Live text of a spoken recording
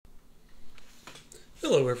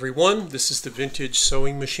Hello everyone, this is the Vintage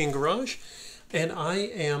Sewing Machine Garage, and I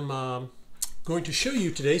am going to show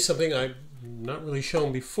you today something I've not really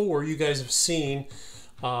shown before. You guys have seen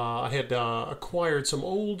I had acquired some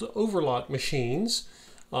old Overlock machines.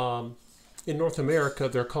 In North America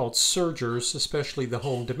they're called SERGER'S, especially the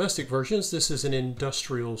home domestic versions. This is an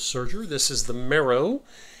industrial serger. This is the Merrow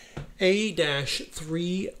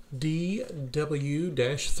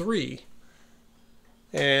A-3DW-3.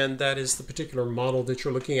 And that is the particular model that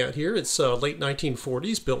you're looking at here. It's late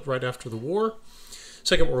 1940s, built right after the war,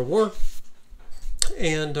 Second World War.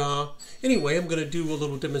 And anyway, I'm going to do a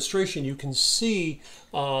little demonstration. You can see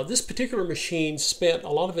this particular machine spent a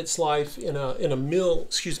lot of its life in a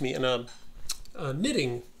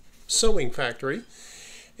knitting sewing factory.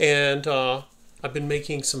 And I've been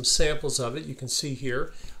making some samples of it. You can see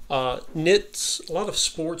here. Knits, a lot of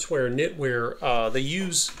sportswear, knitwear, they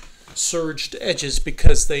use surged edges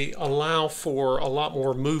because they allow for a lot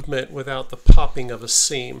more movement without the popping of a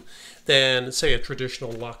seam than, say, a traditional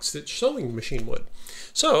lock stitch sewing machine would.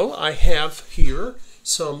 So I have here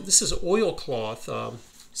this is oilcloth.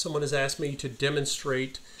 Someone has asked me to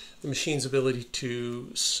demonstrate the machine's ability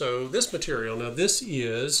to sew this material. Now this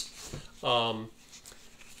is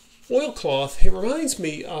oilcloth. It reminds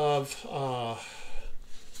me of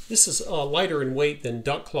this is lighter in weight than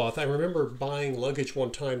duck cloth. I remember buying luggage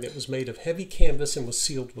one time that was made of heavy canvas and was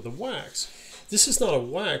sealed with a wax. This is not a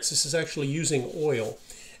wax, this is actually using oil.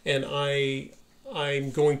 And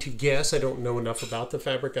I'm going to guess, I don't know enough about the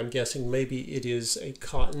fabric, I'm guessing maybe it is a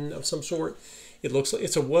cotton of some sort. It looks like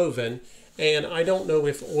it's a woven, and I don't know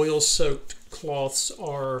if oil-soaked cloths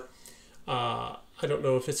are, I don't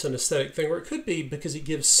know if it's an aesthetic thing, or it could be because it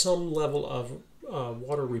gives some level of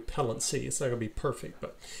water repellency. It's not going to be perfect,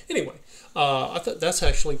 but anyway, I thought that's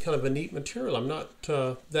actually kind of a neat material. I'm not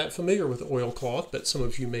that familiar with oilcloth, but some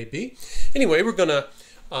of you may be. Anyway, we're going to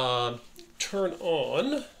turn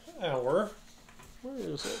on our, where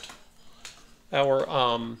is it? Our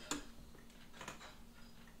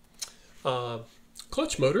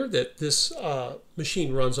clutch motor that this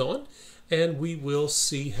machine runs on, and we will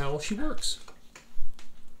see how she works.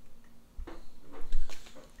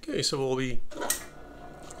 Okay, so we'll be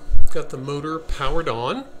got the motor powered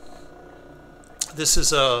on. This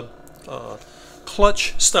is a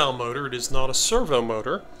clutch style motor. It is not a servo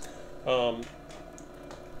motor. So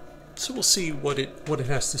we'll see what it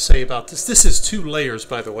has to say about this. This is 2 layers,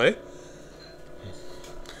 by the way.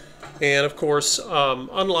 And of course,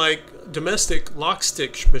 unlike domestic lock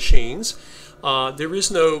stitch machines, there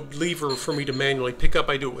is no lever for me to manually pick up.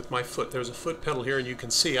 I do it with my foot. There's a foot pedal here, and you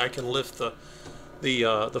can see I can lift the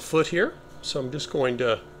foot here. So I'm just going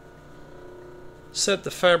to set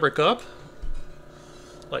the fabric up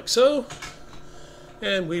like so,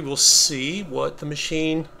 and we will see what the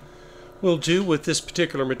machine will do with this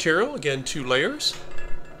particular material. Again, 2 layers.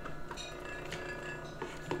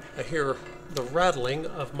 I hear the rattling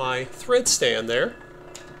of my thread stand there.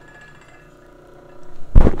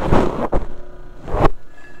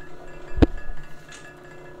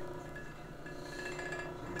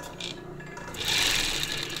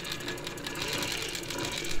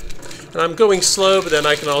 And I'm going slow, but then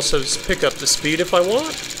I can also pick up the speed if I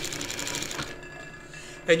want.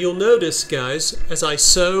 And you'll notice, guys, as I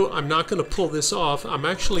sew, I'm not going to pull this off. I'm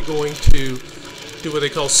actually going to do what they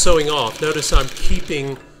call sewing off. Notice I'm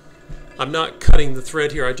not cutting the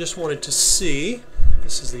thread here. I just wanted to see.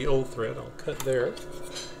 This is the old thread. I'll cut there.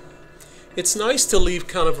 It's nice to leave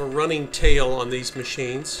kind of a running tail on these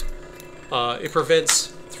machines. It prevents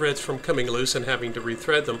threads from coming loose and having to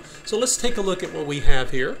rethread them. So let's take a look at what we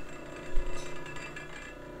have here.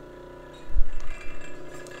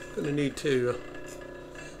 I'm going to need to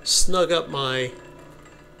snug up my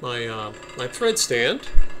thread stand,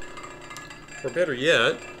 or better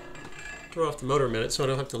yet, throw off the motor a minute so I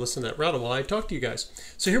don't have to listen to that rattle while I talk to you guys.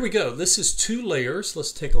 So here we go. This is 2 layers.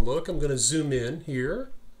 Let's take a look. I'm going to zoom in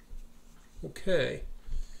here. Okay.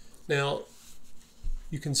 Now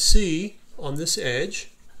you can see on this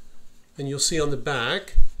edge, and you'll see on the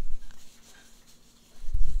back.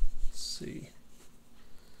 Let's see.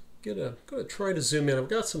 Gonna try to zoom in. I've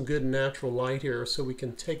got some good natural light here, so we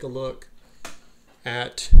can take a look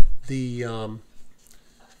at the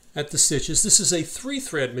stitches. This is a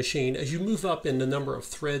 3-thread machine. As you move up in the number of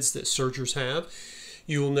threads that sergers have,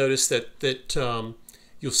 you will notice that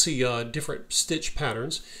you'll see different stitch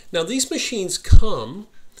patterns. Now these machines come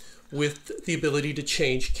with the ability to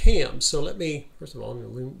change cams. So let me, first of all,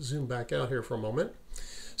 I'm going to zoom back out here for a moment.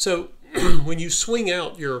 So when you swing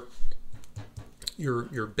out your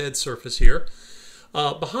bed surface here,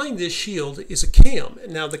 behind this shield is a cam.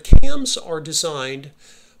 Now the cams are designed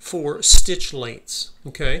for stitch lengths.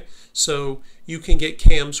 Okay, so you can get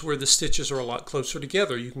cams where the stitches are a lot closer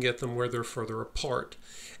together. You can get them where they're further apart.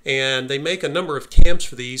 And they make a number of cams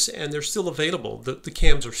for these, and they're still available. The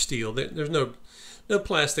cams are steel. There's no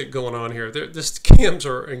plastic going on here. These cams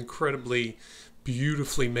are incredibly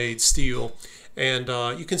beautifully made steel, and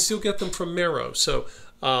you can still get them from Merrow. So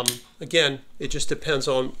again, it just depends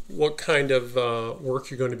on what kind of work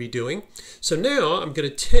you're going to be doing. So now I'm going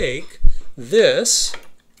to take this,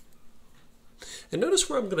 and notice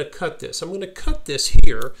where I'm going to cut this. I'm going to cut this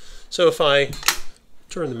here. So if I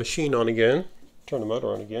turn the machine on again, turn the motor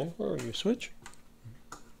on again, where are you, switch?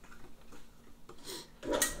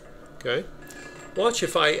 Okay. Watch,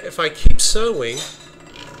 if I keep sewing,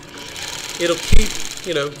 it'll keep,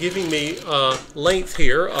 you know, giving me length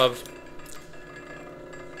here of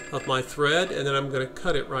my thread, and then I'm going to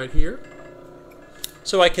cut it right here.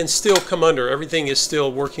 So I can still come under. Everything is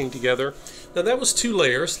still working together. Now that was 2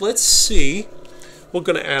 layers. Let's see. We're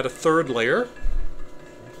going to add a 3rd layer.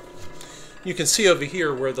 You can see over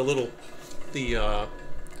here where the little the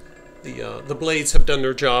blades have done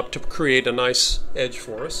their job to create a nice edge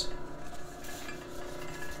for us.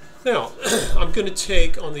 Now I'm going to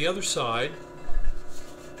take on the other side.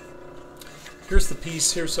 Here's the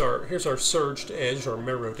piece. Here's our serged edge, or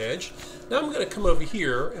merrowed edge. Now I'm going to come over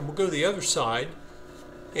here and we'll go to the other side,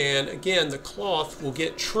 and again the cloth will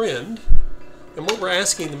get trimmed. And what we're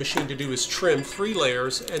asking the machine to do is trim 3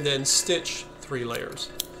 layers and then stitch 3 layers.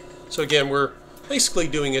 So again, we're basically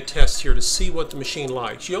doing a test here to see what the machine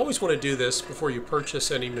likes. You always want to do this before you purchase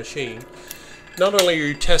any machine. Not only are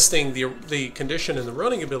you testing the condition and the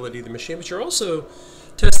running ability of the machine, but you're also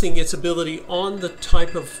testing its ability on the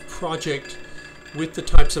type of project with the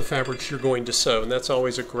types of fabrics you're going to sew, and that's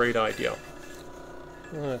always a great idea.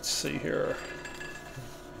 Let's see here.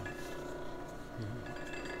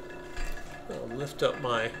 I'll lift up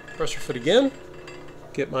my pressure foot again,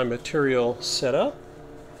 get my material set up,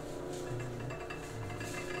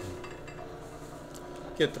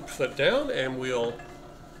 get the foot down, and we'll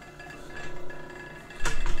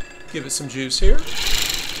give it some juice here.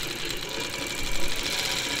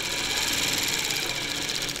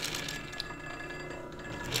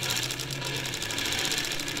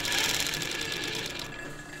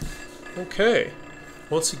 Okay,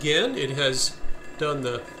 once again it has done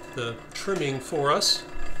the trimming for us.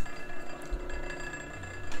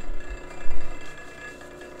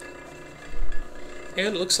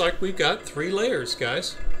 And it looks like we've got 3 layers,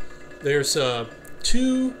 guys. There's I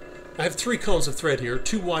have 3 cones of thread here,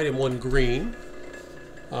 2 white and 1 green.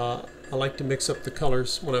 I like to mix up the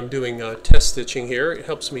colors when I'm doing test stitching here. It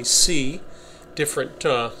helps me see different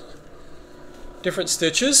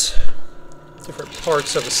stitches, different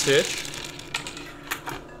parts of a stitch.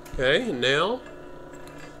 Okay, and now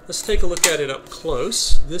let's take a look at it up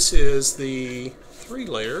close. This is the 3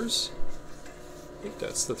 layers. I think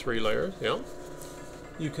that's the 3 layers, yeah.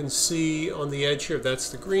 You can see on the edge here, that's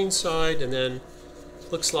the green side, and then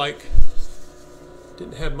looks like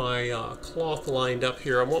didn't have my cloth lined up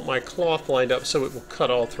here. I want my cloth lined up so it will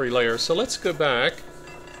cut all 3 layers. So let's go back.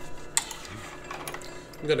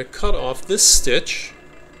 I'm going to cut off this stitch.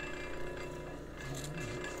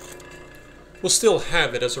 We'll still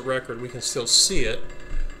have it as a record. We can still see it.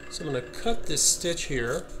 So I'm going to cut this stitch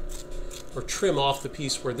here, or trim off the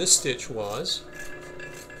piece where this stitch was.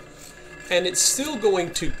 And it's still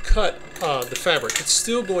going to cut the fabric. It's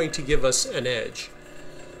still going to give us an edge.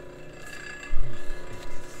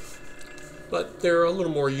 But they're a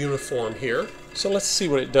little more uniform here. So let's see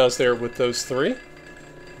what it does there with those 3.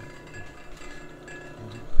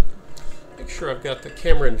 Make sure I've got the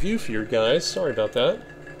camera in view for you guys. Sorry about that.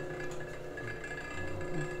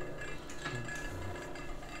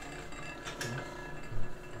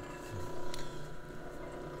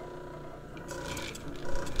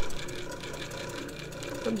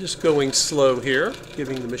 I'm just going slow here,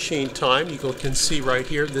 giving the machine time. You can see right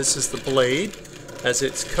here, this is the blade as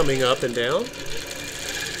it's coming up and down.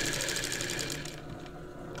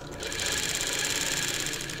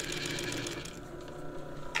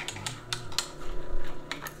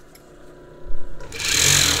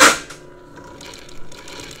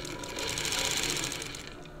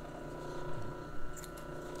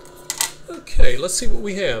 Okay, let's see what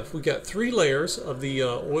we have. We got 3 layers of the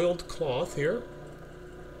oiled cloth here.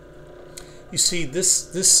 You see this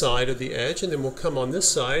side of the edge, and then we'll come on this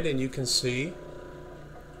side, and you can see,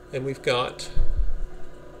 and we've got,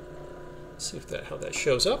 let's see if how that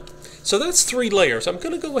shows up. So that's 3 layers. I'm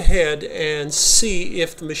going to go ahead and see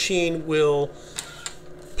if the machine will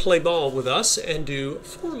play ball with us and do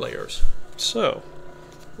 4 layers. So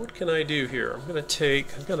what can I do here? I'm going to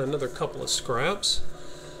take, I've got another couple of scraps.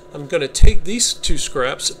 I'm going to take these two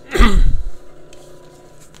scraps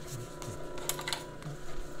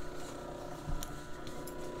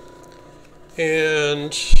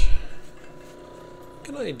and what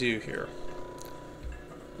can I do here?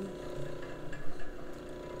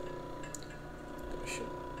 I should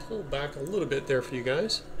pull back a little bit there for you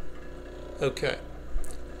guys. Okay.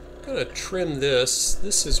 I'm going to trim this.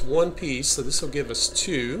 This is one piece, so this will give us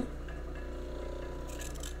two.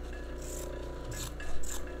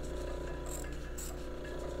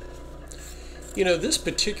 You know, this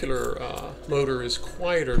particular motor is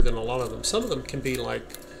quieter than a lot of them. Some of them can be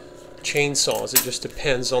like chainsaws. It just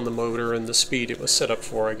depends on the motor and the speed it was set up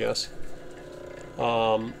for, I guess.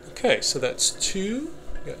 Okay, so that's two.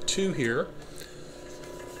 We got two here.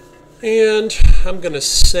 And I'm going to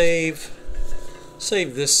save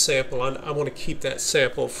this sample. I want to keep that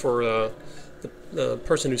sample for the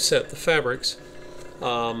person who set the fabrics.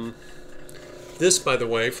 This, by the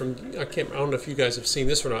way, I don't know if you guys have seen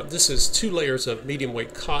this or not. This is 2 layers of medium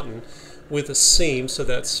weight cotton with a seam, so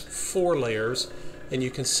that's 4 layers. And you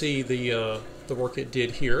can see the work it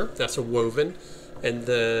did here. That's a woven. And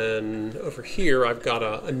then over here, I've got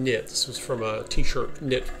a knit. This was from a t-shirt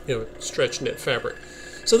knit, stretch knit fabric.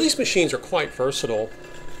 So these machines are quite versatile.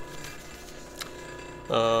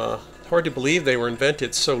 Hard to believe they were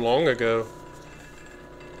invented so long ago.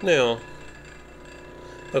 Now,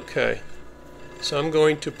 okay, so I'm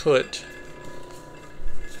going to put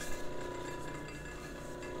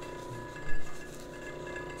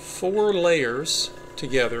four layers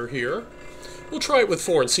together here. We'll try it with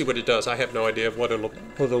 4 and see what it does. I have no idea of what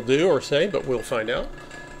it'll do or say, but we'll find out.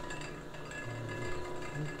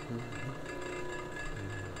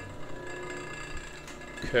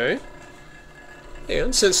 Okay.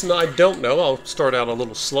 And since I don't know, I'll start out a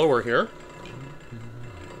little slower here.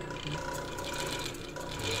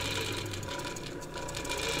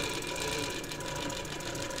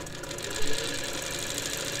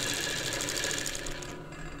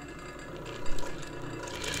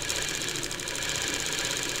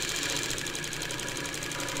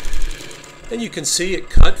 And you can see it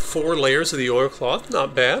cut 4 layers of the oilcloth.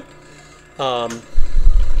 Not bad.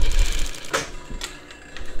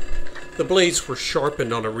 The blades were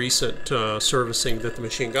sharpened on a recent servicing that the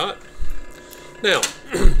machine got. Now,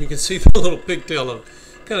 you can see the little pigtail of,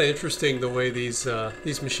 kind of interesting the way these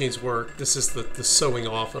machines work. This is the sewing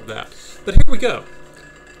off of that. But here we go.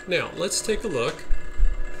 Now, let's take a look.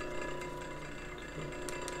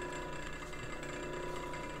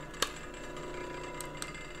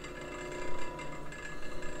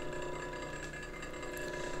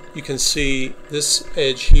 You can see this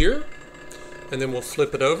edge here, and then we'll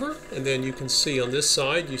flip it over, and then you can see on this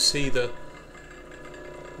side, you see the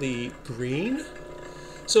green.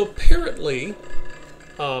 So apparently,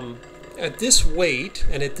 at this weight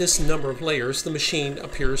and at this number of layers, the machine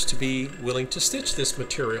appears to be willing to stitch this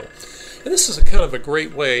material. And this is a kind of a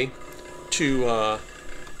great way to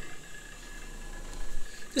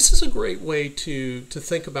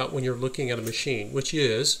think about when you're looking at a machine, which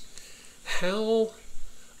is how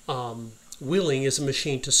willing is a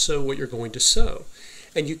machine to sew what you're going to sew.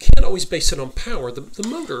 And you can't always base it on power. The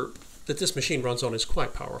motor that this machine runs on is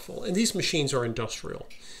quite powerful, and these machines are industrial.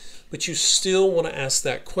 But you still want to ask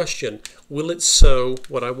that question, will it sew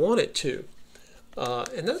what I want it to?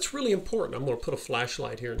 And that's really important. I'm going to put a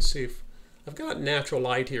flashlight here and see if I've got natural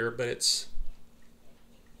light here, but it's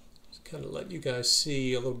kind of let you guys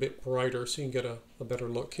see a little bit brighter so you can get a better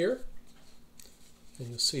look here. And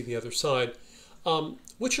you'll see the other side.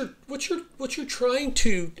 What you're trying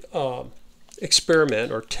to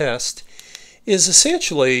experiment or test is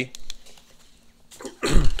essentially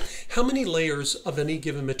how many layers of any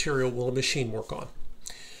given material will a machine work on,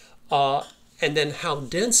 and then how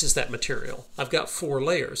dense is that material. I've got 4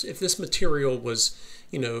 layers. If this material was,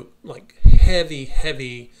 like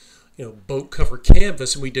heavy, boat cover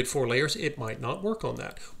canvas, and we did 4 layers, it might not work on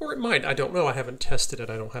that, or it might. I don't know. I haven't tested it.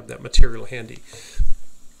 I don't have that material handy.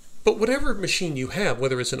 But whatever machine you have,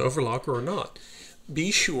 whether it's an overlocker or not,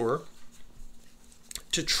 be sure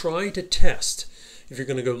to try to test. If you're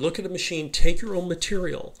going to go look at a machine, take your own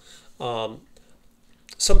material.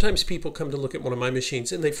 Sometimes people come to look at one of my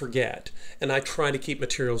machines and they forget. And I try to keep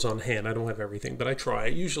materials on hand. I don't have everything, but I try.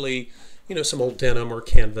 Usually, some old denim or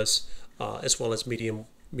canvas, as well as medium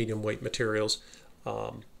weight materials.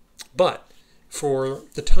 But for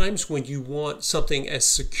the times when you want something as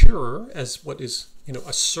secure as what is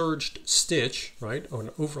a surged stitch, right, or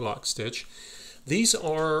an overlock stitch, these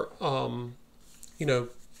are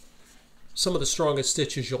some of the strongest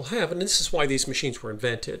stitches you'll have, and this is why these machines were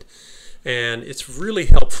invented. And it's really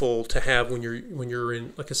helpful to have when you're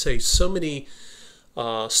in, like I say, so many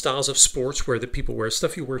styles of sports wear that people wear,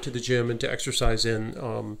 stuff you wear to the gym and to exercise in.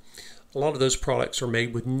 A lot of those products are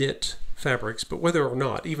made with knit fabrics, but whether or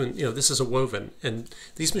not, even, this is a woven, and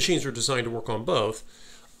these machines are designed to work on both.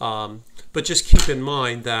 But just keep in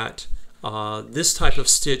mind that this type of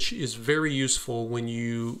stitch is very useful when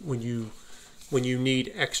you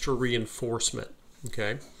need extra reinforcement.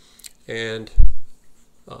 Okay, and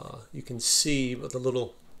you can see all the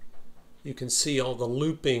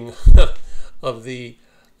looping of the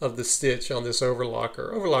stitch on this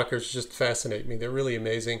overlocker. Overlockers just fascinate me. They're really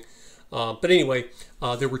amazing. But anyway,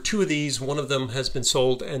 there were 2 of these. One of them has been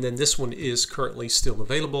sold, and then this one is currently still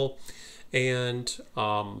available. And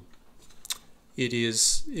it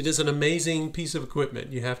is an amazing piece of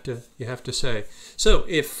equipment. You have to say. So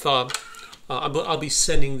if I'll be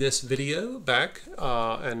sending this video back,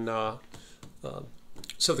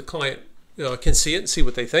 so the client can see it and see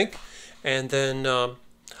what they think, and then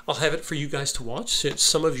I'll have it for you guys to watch. Since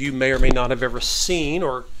some of you may or may not have ever seen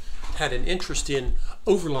or had an interest in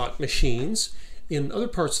overlock machines in other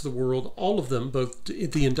parts of the world. All of them, both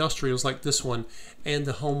the industrials like this one and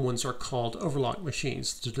the home ones, are called overlock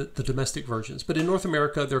machines, the domestic versions. But in North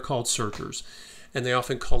America, they're called SERGER'S, and they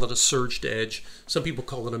often call it a surged edge. Some people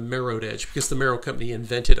call it a merrowed edge because the Merrow company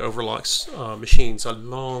invented overlocks machines a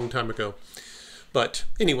long time ago. But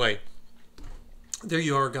anyway, there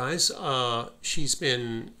you are, guys. She's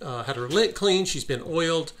been had her lint cleaned, she's been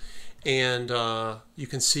oiled, and you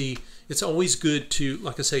can see it's always good to,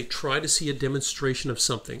 like I say, try to see a demonstration of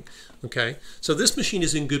something. Okay, so this machine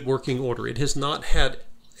is in good working order. It has not had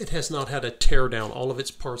a tear down. All of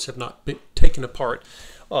its parts have not been taken apart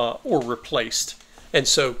or replaced. And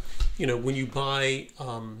so, when you buy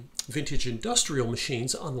vintage industrial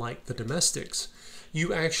machines, unlike the domestics,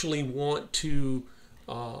 you actually want to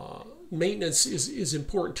maintenance is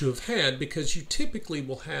important to have had, because you typically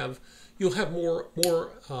you'll have more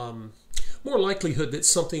likelihood that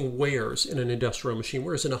something wears in an industrial machine,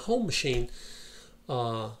 whereas in a home machine,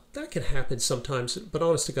 that can happen sometimes. But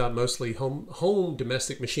honest to God, mostly home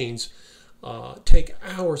domestic machines take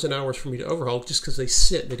hours and hours for me to overhaul just because they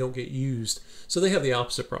sit and they don't get used. So they have the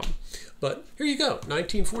opposite problem. But here you go,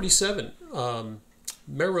 1947,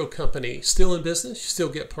 Merrow company, still in business. You still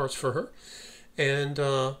get parts for her, and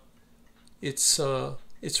it's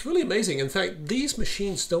really amazing. In fact, these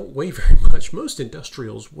machines don't weigh very much. Most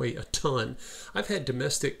industrials weigh a ton. I've had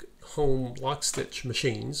domestic home lock stitch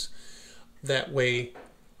machines that weigh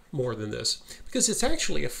more than this, because it's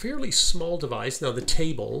actually a fairly small device. Now the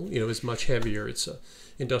table, is much heavier. It's an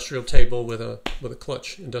industrial table with a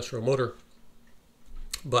clutch industrial motor.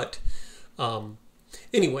 But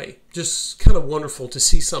anyway, just kind of wonderful to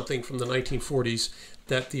see something from the 1940s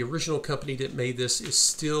that the original company that made this is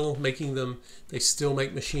still making them. They still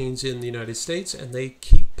make machines in the United States, and they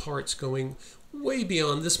keep parts going way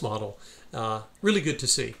beyond this model. Really good to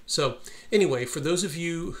see. So anyway, for those of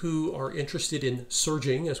you who are interested in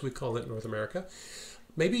serging, as we call it in North America,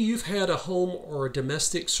 maybe you've had a home or a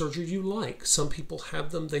domestic serger you like. Some people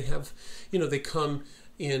have them. They have, they come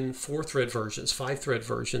in 4-thread versions, 5-thread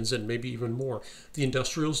versions, and maybe even more. The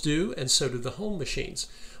industrials do, and so do the home machines.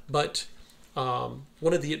 But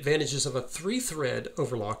one of the advantages of a 3-thread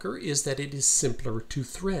overlocker is that it is simpler to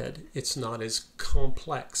thread. It's not as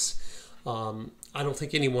complex. I don't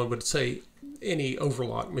think anyone would say any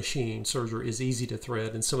overlock machine serger is easy to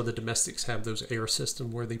thread, and some of the domestics have those air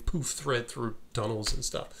system where they poof thread through tunnels and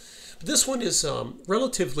stuff. But this one is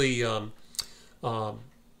relatively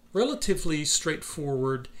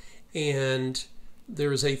straightforward, and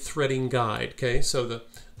there's a threading guide. Okay, so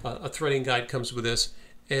a threading guide comes with this,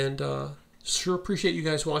 and sure appreciate you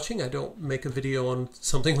guys watching. I don't make a video on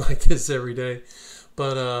something like this every day,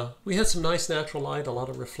 but we had some nice natural light, a lot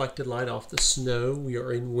of reflected light off the snow. We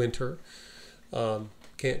are in winter.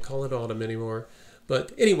 Can't call it autumn anymore.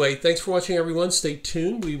 But anyway, thanks for watching, everyone. Stay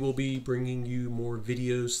tuned. We will be bringing you more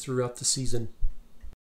videos throughout the season.